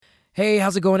Hey,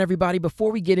 how's it going, everybody?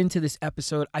 Before we get into this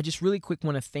episode, I just really quick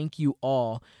want to thank you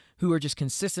all who are just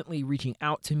consistently reaching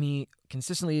out to me,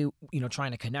 consistently,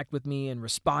 trying to connect with me and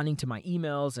responding to my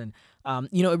emails. And,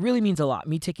 it really means a lot.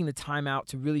 Me taking the time out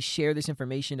to really share this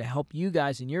information to help you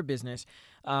guys in your business.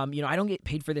 I don't get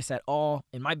paid for this at all.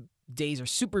 And my days are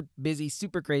super busy,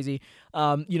 super crazy.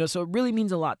 So it really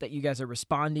means a lot that you guys are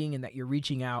responding and that you're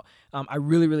reaching out. I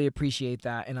really, really appreciate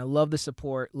that. And I love the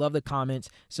support, love the comments.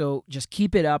 So just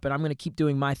keep it up, and I'm going to keep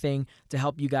doing my thing to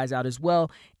help you guys out as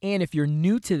well. And if you're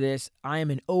new to this, I am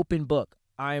an open book.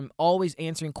 I'm always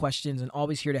answering questions and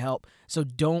always here to help. So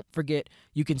don't forget,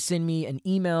 you can send me an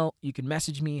email, you can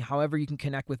message me, however you can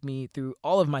connect with me through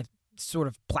all of my sort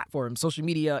of platforms, social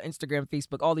media, Instagram,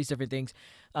 Facebook, all these different things.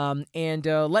 And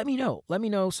let me know. Let me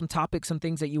know some topics, some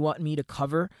things that you want me to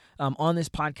cover on this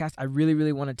podcast. I really,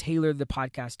 really want to tailor the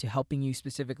podcast to helping you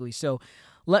specifically. So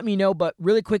let me know. But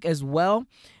really quick as well,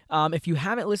 if you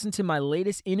haven't listened to my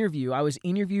latest interview, I was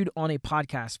interviewed on a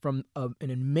podcast from an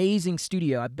amazing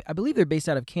studio. I believe they're based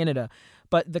out of Canada,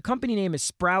 but the company name is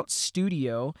Sprout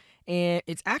Studio, and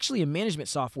it's actually a management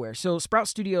software. So Sprout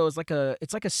Studio is like a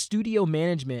studio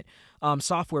management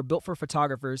software built for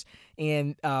photographers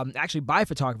and actually by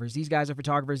photographers. These guys are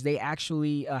photographers. They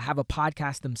actually have a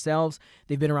podcast themselves.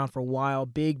 They've been around for a while,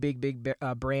 big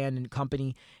brand and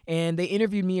company. And they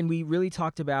interviewed me, and we really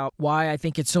talked about why I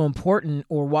think it's so important,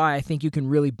 or why I think you can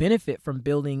really benefit from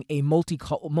building a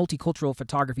multicultural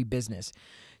photography business.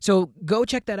 So go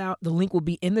check that out. The link will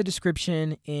be in the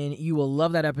description, and you will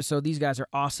love that episode. These guys are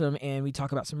awesome, and we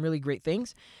talk about some really great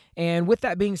things. And with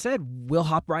that being said, we'll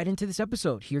hop right into this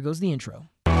episode. Here goes the intro.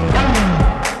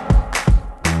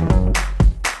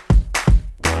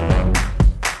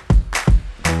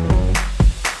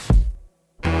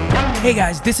 Hey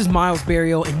guys, this is Miles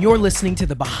Barrio, and you're listening to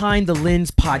the Behind the Lens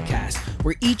podcast,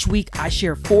 where each week I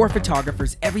share 4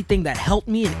 photographers everything that helped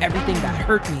me and everything that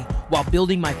hurt me while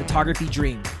building my photography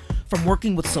dream. From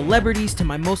working with celebrities to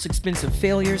my most expensive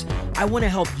failures, I want to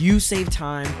help you save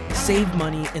time, save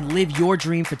money, and live your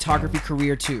dream photography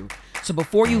career too. So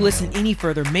before you listen any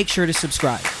further, make sure to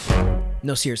subscribe.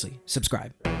 No, seriously,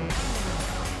 subscribe.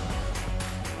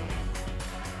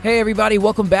 Hey everybody,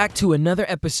 welcome back to another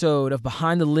episode of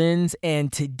Behind the Lens,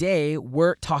 and today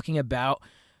we're talking about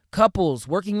couples,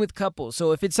 working with couples.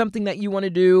 So if it's something that you want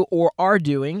to do or are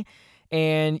doing,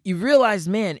 and you realize,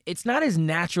 man, it's not as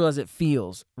natural as it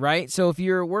feels, right? So if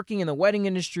you're working in the wedding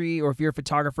industry, or if you're a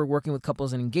photographer working with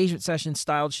couples in engagement sessions,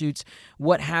 styled shoots,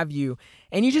 what have you,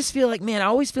 and you just feel like, man, I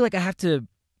always feel like I have to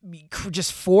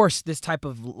just force this type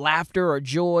of laughter or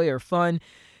joy or fun.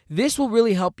 This will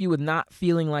really help you with not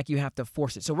feeling like you have to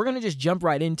force it. So we're going to just jump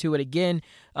right into it. Again,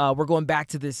 we're going back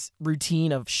to this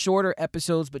routine of shorter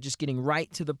episodes, but just getting right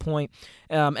to the point.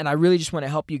 And I really just want to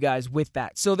help you guys with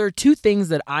that. So there are 2 things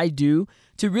that I do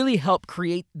to really help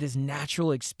create this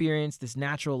natural experience, this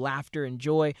natural laughter and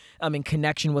joy in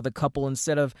connection with a couple,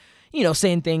 instead of,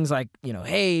 saying things like,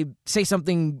 hey, say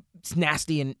something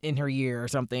nasty in her ear or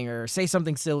something, or say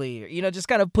something silly, or, just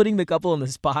kind of putting the couple on the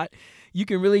spot. You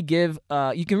can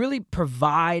really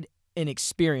provide an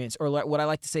experience, or what I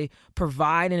like to say,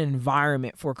 provide an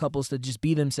environment for couples to just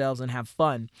be themselves and have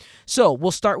fun. So we'll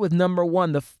start with number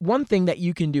 1, the one thing that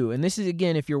you can do. And this is,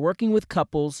 again, if you're working with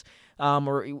couples,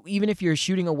 or even if you're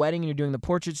shooting a wedding and you're doing the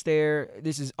portraits there,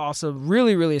 this is also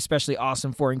really, really especially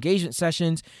awesome for engagement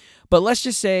sessions. But let's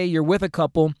just say you're with a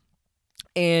couple,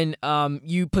 and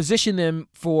you position them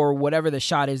for whatever the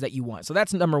shot is that you want. So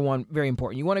that's number 1, very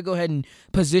important. You want to go ahead and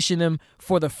position them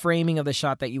for the framing of the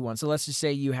shot that you want. So let's just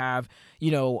say you have,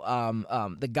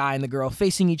 the guy and the girl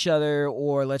facing each other,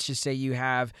 or let's just say you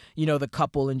have, the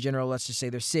couple in general. Let's just say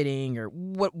they're sitting, or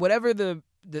whatever the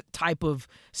type of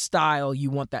style you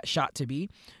want that shot to be.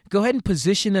 Go ahead and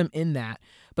position them in that.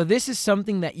 But this is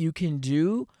something that you can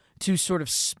do to sort of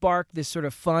spark this sort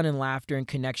of fun and laughter and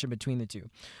connection between the two.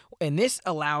 And this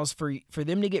allows for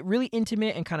them to get really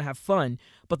intimate and kind of have fun.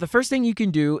 But the first thing you can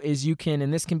do is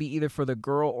and this can be either for the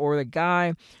girl or the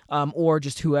guy, or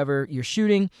just whoever you're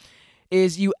shooting,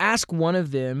 is you ask one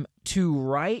of them to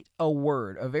write a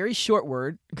word, a very short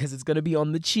word, because it's going to be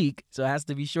on the cheek. So it has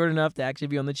to be short enough to actually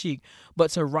be on the cheek. But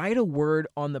to write a word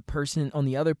on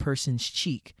the other person's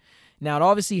cheek. Now, it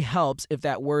obviously helps if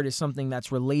that word is something that's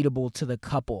relatable to the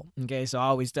couple, okay? So I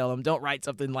always tell them, don't write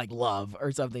something like love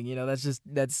or something,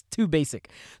 that's too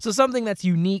basic. So something that's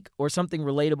unique, or something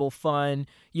relatable, fun,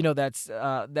 that's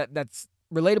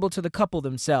relatable to the couple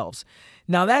themselves.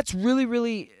 Now, that's really,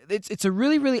 really, it's a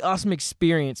really, really awesome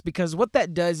experience, because what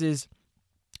that does is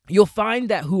you'll find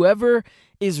that whoever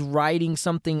is writing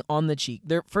something on the cheek,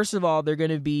 first of all, they're going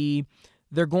to be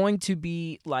they're going to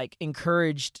be like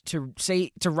encouraged to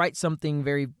write something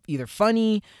very either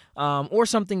funny, or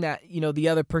something that, the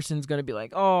other person's going to be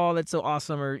like, oh, that's so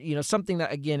awesome, or, something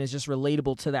that, again, is just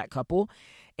relatable to that couple.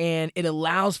 And it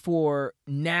allows for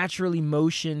natural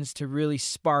emotions to really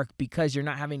spark because you're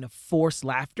not having to force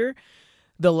laughter.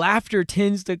 The laughter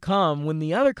tends to come when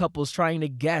the other couple is trying to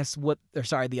guess when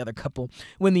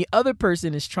the other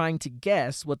person is trying to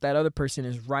guess what that other person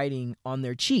is writing on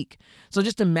their cheek. So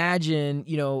just imagine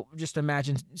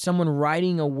someone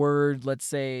writing a word. Let's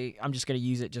say, I'm just going to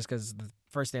use it just because the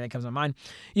first thing that comes to mind.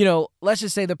 Let's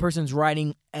just say the person's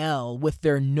writing L with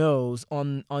their nose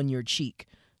on your cheek.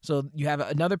 So you have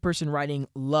another person writing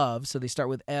love. So they start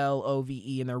with LOVE,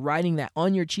 and they're writing that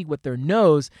on your cheek with their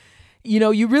nose.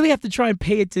 You really have to try and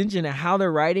pay attention to how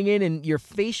they're writing it, and your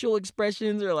facial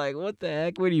expressions are like, what the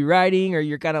heck, what are you writing? Or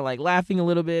you're kind of like laughing a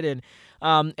little bit.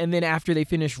 And then after they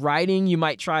finish writing, you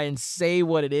might try and say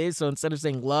what it is. So instead of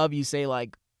saying love, you say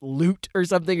like loot or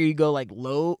something, or you go like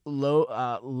loan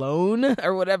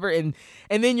or whatever. And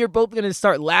then you're both going to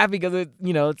start laughing because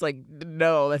it's like,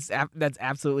 no, that's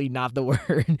absolutely not the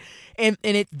word. And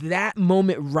it's that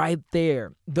moment right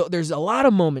there. There's a lot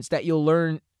of moments that you'll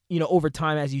learn over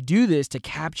time as you do this to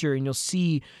capture, and you'll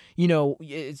see,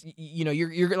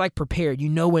 you're like prepared,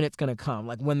 when it's going to come,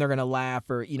 like when they're going to laugh,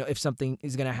 or, if something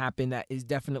is going to happen that is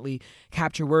definitely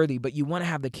capture worthy, but you want to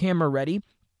have the camera ready.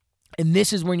 And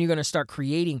this is when you're going to start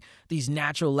creating these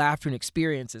natural laughter and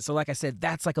experiences. So like I said,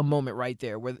 that's like a moment right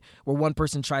there where one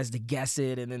person tries to guess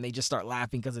it, and then they just start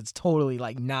laughing because it's totally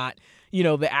like not,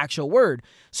 the actual word.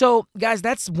 So guys,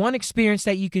 that's one experience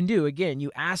that you can do. Again,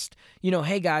 you asked,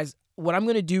 hey guys, what I'm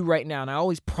going to do right now, and I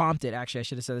always prompt it. Actually, I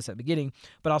should have said this at the beginning,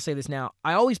 but I'll say this now.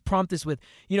 I always prompt this with,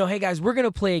 hey guys, we're going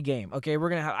to play a game. Okay.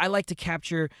 I like to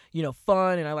capture,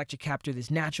 fun, and I like to capture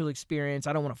this natural experience.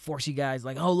 I don't want to force you guys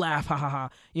like, oh, laugh, ha, ha, ha.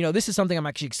 This is something I'm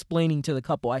actually explaining to the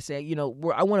couple. I say,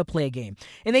 I want to play a game,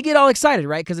 and they get all excited,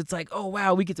 right? Because it's like, oh,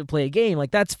 wow, we get to play a game.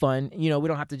 Like, that's fun. We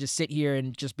don't have to just sit here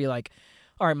and just be like,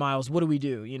 all right, Miles, what do we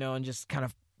do? And just kind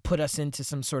of put us into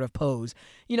some sort of pose.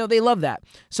 They love that.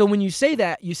 So when you say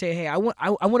that, you say, hey, I want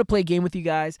to play a game with you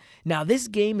guys. Now, this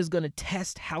game is going to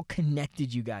test how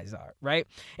connected you guys are, right?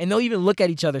 And they'll even look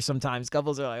at each other sometimes.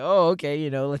 Couples are like, oh, okay,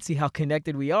 let's see how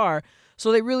connected we are.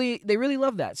 So they really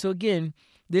love that. So again,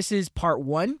 this is part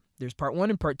one. There's part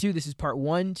one and part two. This is part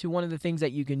one to one of the things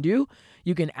that you can do.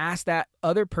 You can ask that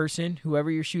other person, whoever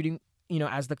you're shooting,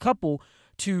 as the couple,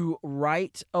 to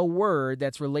write a word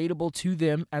that's relatable to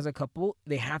them as a couple.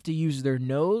 They have to use their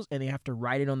nose, and they have to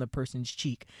write it on the person's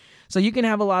cheek. So you can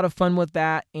have a lot of fun with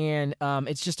that, and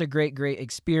it's just a great, great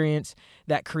experience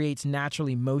that creates natural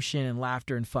emotion and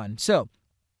laughter and fun. So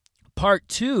part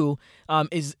two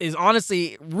is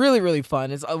honestly really, really fun.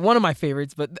 It's one of my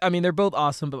favorites, but I mean, they're both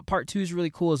awesome, but part two is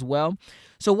really cool as well.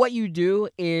 So what you do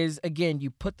is, again,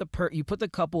 you put the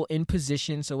couple in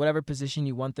position. So whatever position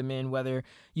you want them in, whether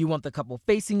you want the couple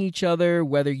facing each other,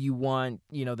 whether you want,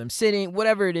 them sitting,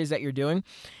 whatever it is that you're doing.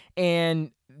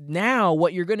 And now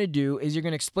what you're going to do is you're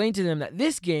going to explain to them that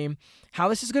this game, how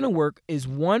this is going to work is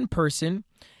one person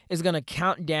is going to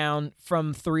count down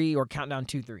from 3 or count down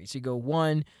to 3. So you go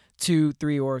 1, 2,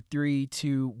 3, or 3,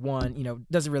 2, 1,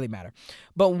 doesn't really matter.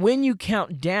 But when you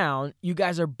count down, you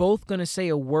guys are both going to say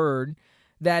a word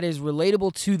that is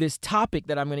relatable to this topic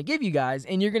that I'm going to give you guys,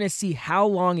 and you're going to see how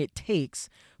long it takes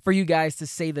for you guys to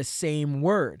say the same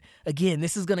word. Again,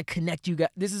 this is going to connect you guys.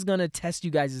 This is going to test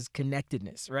you guys'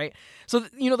 connectedness, right? So,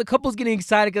 the couple's getting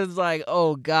excited because it's like,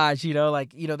 oh gosh,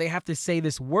 they have to say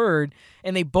this word,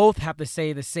 and they both have to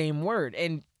say the same word.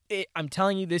 And I'm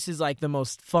telling you, this is like the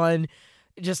most fun,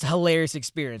 just hilarious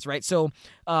experience, right? So,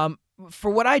 for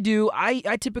what I do,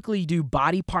 I typically do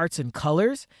body parts and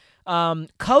colors.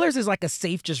 Colors is like a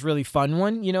safe, just really fun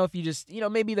one. If you just,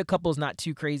 maybe the couple's not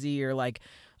too crazy, or like,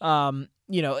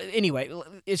 anyway,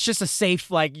 it's just a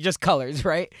safe, like, just colors,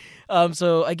 right?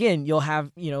 So again, you'll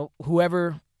have,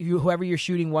 whoever you're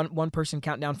shooting, one person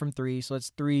count down from 3. So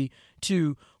it's 3,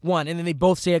 2, 1, and then they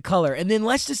both say a color. And then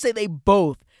let's just say they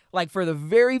both, like, for the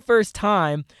very first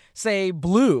time, say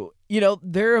blue.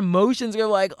 Their emotions are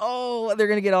like, oh, they're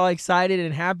going to get all excited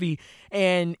and happy.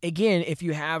 And again, if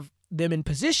you have them in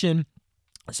position,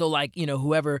 so like,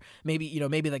 whoever, maybe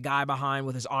the guy behind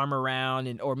with his arm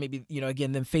around, or maybe,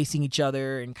 again, them facing each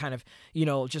other and kind of,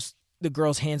 just the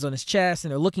girl's hands on his chest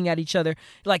and they're looking at each other.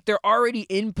 Like they're already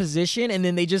in position and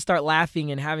then they just start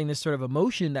laughing and having this sort of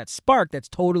emotion, that spark that's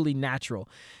totally natural.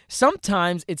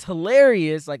 Sometimes it's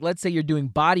hilarious. Like let's say you're doing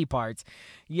body parts.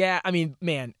 Yeah, I mean,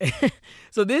 man.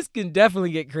 So this can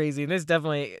definitely get crazy, and this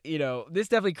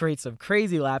definitely creates some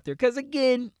crazy laughter because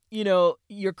again,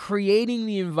 you're creating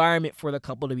the environment for the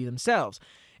couple to be themselves.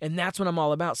 And that's what I'm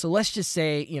all about. So let's just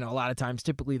say, a lot of times,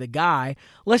 typically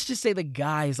let's just say the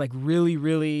guy is like really,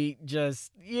 really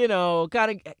just, kind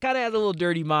of has a little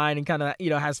dirty mind and kind of,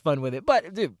 has fun with it.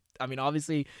 But dude, I mean,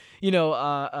 obviously,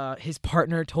 his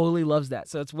partner totally loves that.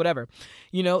 So it's whatever,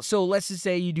 so let's just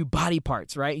say you do body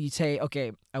parts, right? You say,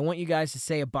 okay, I want you guys to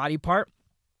say a body part.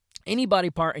 Any body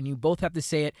part, and you both have to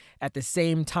say it at the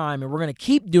same time, and we're gonna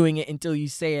keep doing it until you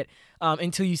say it,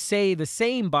 until you say the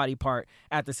same body part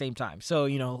at the same time. So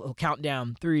he'll count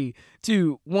down 3,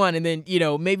 2, 1, and then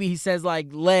maybe he says like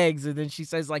legs, and then she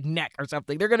says like neck or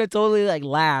something. They're gonna totally like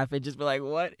laugh and just be like,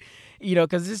 what,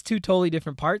 because it's two totally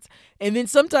different parts. And then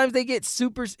sometimes it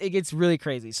gets really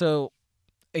crazy. So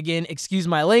again, excuse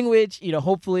my language.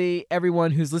 Hopefully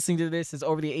everyone who's listening to this is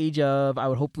over the age of, I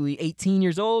would hopefully 18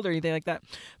 years old or anything like that.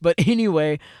 But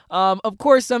anyway, of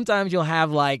course, sometimes you'll have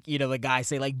like, the guy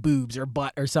say like boobs or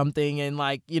butt or something. And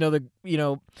like,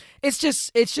 it's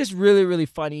just really, really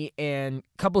funny and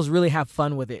couples really have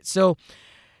fun with it. So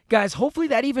guys, hopefully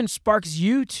that even sparks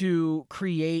you to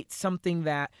create something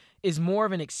that is more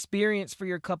of an experience for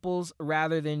your couples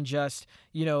rather than just,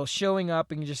 showing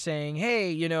up and just saying,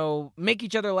 hey, make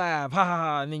each other laugh, ha ha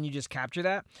ha, and then you just capture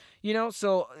that,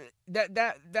 so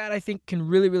that I think can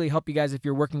really, really help you guys if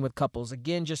you're working with couples.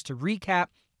 Again, just to recap,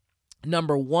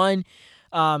 number one,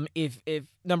 if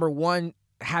number one,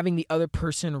 having the other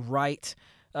person write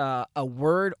a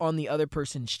word on the other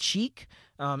person's cheek,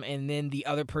 and then the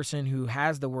other person who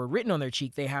has the word written on their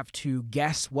cheek, they have to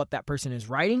guess what that person is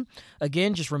writing.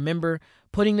 Again, just remember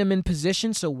putting them in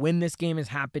position so when this game is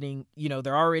happening,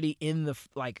 they're already in the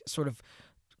like sort of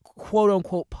quote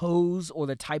unquote pose or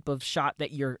the type of shot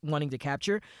that you're wanting to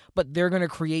capture, but they're going to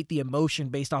create the emotion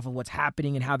based off of what's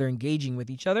happening and how they're engaging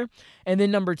with each other. And then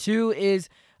number two is,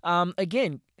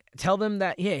 again, tell them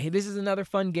that, hey, this is another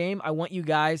fun game. I want you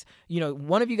guys,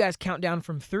 one of you guys count down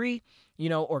from 3,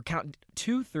 or count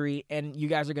to 3, and you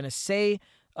guys are going to say,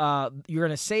 you're going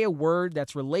to say a word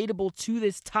that's relatable to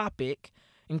this topic,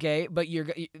 okay? But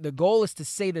the goal is to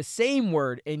say the same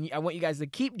word, and I want you guys to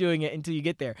keep doing it until you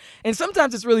get there. And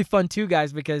sometimes it's really fun too,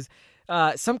 guys, because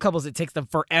some couples, it takes them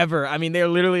forever. I mean, they're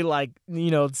literally like,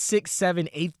 6th,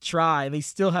 7th, 8th try, and they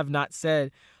still have not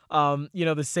said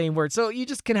the same word. So you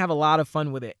just can have a lot of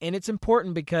fun with it. And it's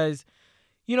important because,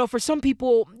 for some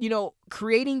people,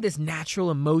 creating this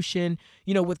natural emotion,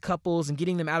 with couples and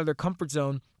getting them out of their comfort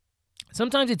zone,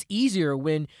 sometimes it's easier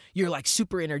when you're like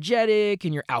super energetic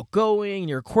and you're outgoing and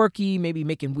you're quirky, maybe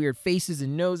making weird faces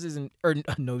and weird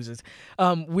noises.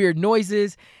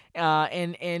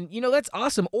 And that's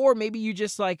awesome. Or maybe you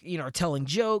just like, are telling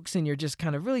jokes and you're just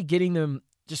kind of really getting them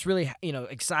just really,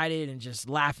 excited and just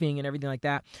laughing and everything like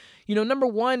that. Number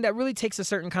one, that really takes a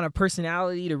certain kind of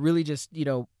personality to really just,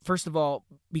 first of all,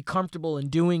 be comfortable in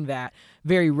doing that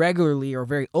very regularly or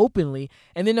very openly.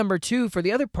 And then number two, for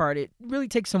the other part, it really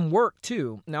takes some work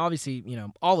too. Now, obviously,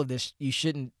 all of this, you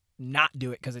shouldn't not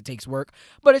do it because it takes work,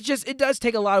 but it does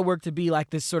take a lot of work to be like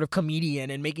this sort of comedian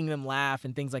and making them laugh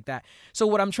and things like that. So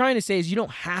what I'm trying to say is you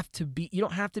don't have to be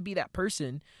that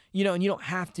person, and you don't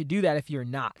have to do that if you're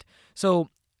not. So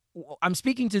I'm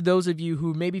speaking to those of you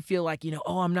who maybe feel like,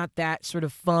 I'm not that sort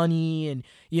of funny and,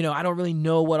 I don't really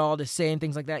know what all to say and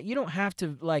things like that. You don't have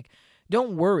to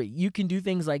don't worry. You can do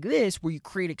things like this where you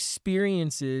create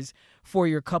experiences for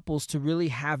your couples to really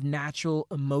have natural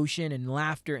emotion and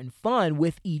laughter and fun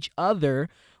with each other,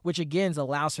 which again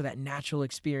allows for that natural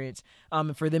experience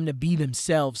and for them to be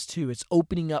themselves too. It's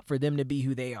opening up for them to be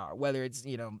who they are, whether it's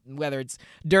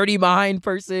dirty mind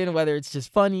person, whether it's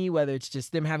just funny, whether it's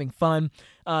just them having fun,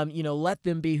 let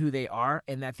them be who they are.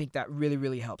 And I think that really,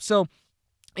 really helps. So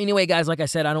anyway, guys, like I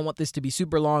said, I don't want this to be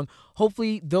super long.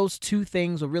 Hopefully those two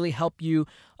things will really help you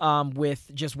with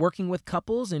just working with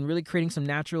couples and really creating some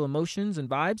natural emotions and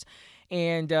vibes.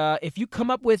 And if you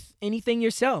come up with anything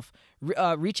yourself,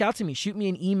 reach out to me. Shoot me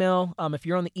an email. If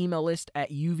you're on the email list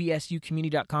at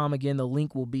uvsucommunity.com, again, the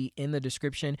link will be in the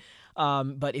description.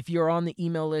 But if you're on the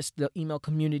email list, the email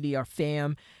community, our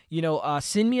fam,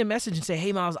 send me a message and say,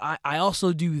 hey, Miles, I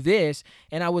also do this.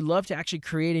 And I would love to actually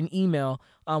create an email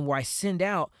where I send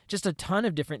out just a ton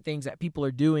of different things that people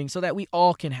are doing so that we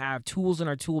all can have tools in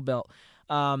our tool belt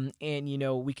And,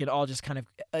 we can all just kind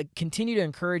of continue to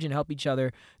encourage and help each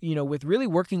other, with really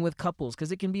working with couples,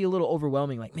 because it can be a little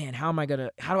overwhelming. Like, man, how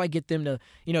do I get them to,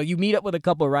 you meet up with a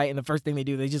couple, right? And the first thing they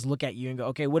do, they just look at you and go,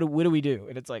 okay, what do we do?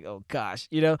 And it's like, oh gosh,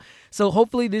 So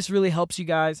hopefully this really helps you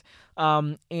guys.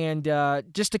 And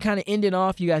just to kind of end it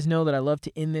off, you guys know that I love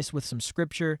to end this with some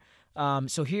scripture.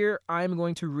 So here I'm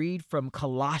going to read from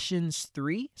Colossians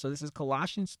 3. So this is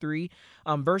Colossians 3,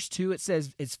 verse 2. It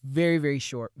says, it's very, very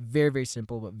short, very, very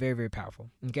simple, but very, very powerful.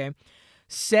 Okay.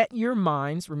 Set your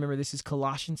minds. Remember, this is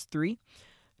Colossians 3,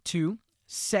 2.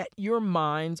 Set your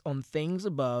minds on things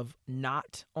above,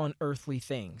 not on earthly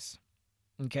things.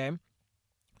 Okay.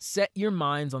 Set your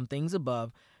minds on things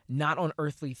above, not on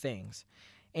earthly things.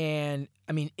 And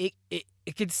I mean, it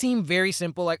could seem very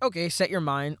simple, like, okay, set your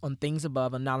mind on things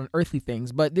above and not on earthly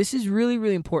things. But this is really,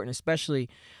 really important, especially,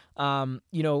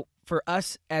 for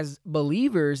us as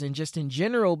believers and just in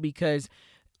general, because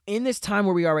in this time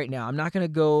where we are right now, I'm not going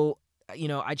to go,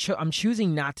 I'm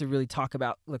choosing not to really talk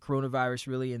about the coronavirus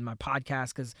really in my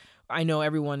podcast, because I know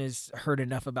everyone has heard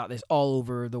enough about this all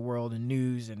over the world in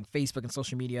news and Facebook and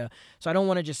social media. So I don't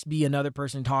want to just be another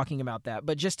person talking about that,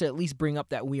 but just to at least bring up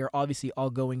that we are obviously all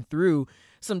going through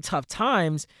some tough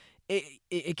times.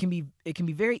 It can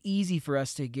be very easy for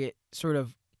us to get sort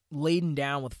of laden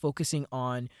down with focusing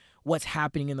on what's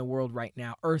happening in the world right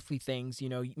now, earthly things.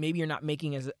 Maybe you're not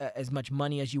making as much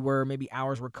money as you were. Maybe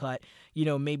hours were cut.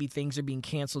 Maybe things are being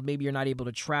canceled. Maybe you're not able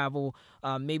to travel.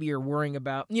 Maybe you're worrying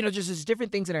about, just there's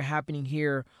different things that are happening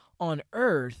here on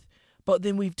earth. But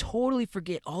then we totally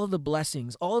forget all of the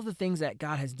blessings, all of the things that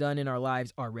God has done in our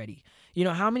lives already.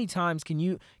 How many times can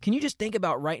you just think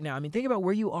about right now? I mean, think about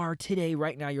where you are today,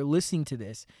 right now. You're listening to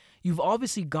this. You've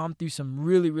obviously gone through some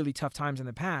really, really tough times in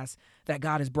the past that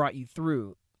God has brought you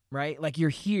through. Right? Like, you're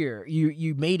here,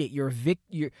 you made it. You're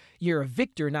a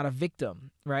victor, not a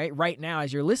victim, right now,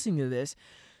 as you're listening to this.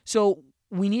 So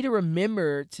we need to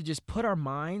remember to just put our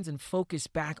minds and focus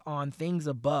back on things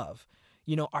above,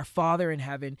 our Father in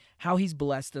heaven, how he's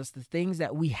blessed us, the things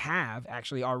that we have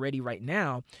actually already right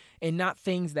now, and not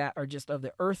things that are just of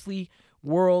the earthly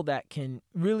world that can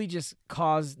really just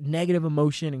cause negative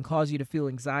emotion and cause you to feel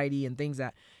anxiety and things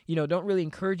that, don't really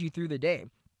encourage you through the day.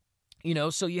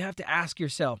 So you have to ask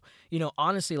yourself,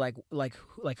 honestly,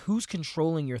 like who's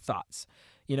controlling your thoughts,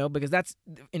 because that's,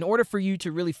 in order for you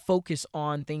to really focus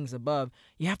on things above,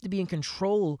 you have to be in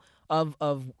control of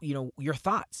your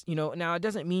thoughts. Now it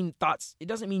doesn't mean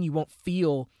you won't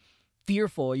feel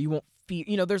fearful. You won't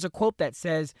feel, there's a quote that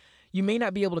says, you may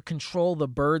not be able to control the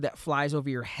bird that flies over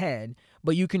your head,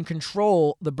 but you can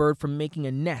control the bird from making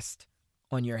a nest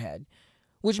on your head.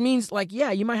 Which means, like, yeah,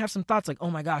 you might have some thoughts like,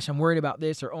 oh my gosh, I'm worried about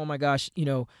this, or oh my gosh,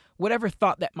 whatever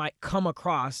thought that might come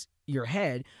across your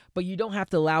head, but you don't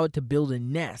have to allow it to build a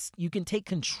nest. You can take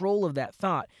control of that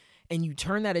thought and you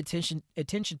turn that attention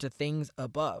to things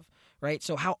above, right?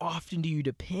 So how often do you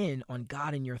depend on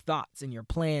God and your thoughts and your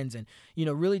plans and,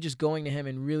 really just going to him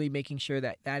and really making sure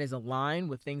that that is aligned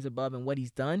with things above and what he's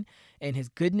done and his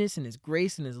goodness and his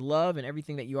grace and his love and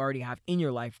everything that you already have in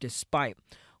your life despite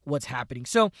what's happening.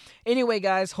 So anyway,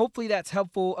 guys, hopefully that's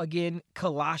helpful. Again,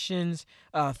 Colossians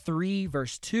 3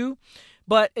 verse 2.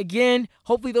 But again,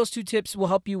 hopefully those two tips will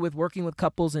help you with working with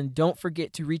couples. And don't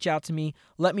forget to reach out to me.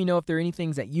 Let me know if there are any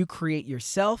things that you create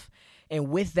yourself. And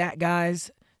with that, guys,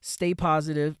 stay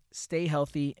positive, stay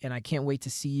healthy, and I can't wait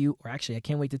to see you, or actually I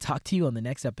can't wait to talk to you on the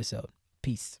next episode.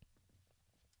 Peace.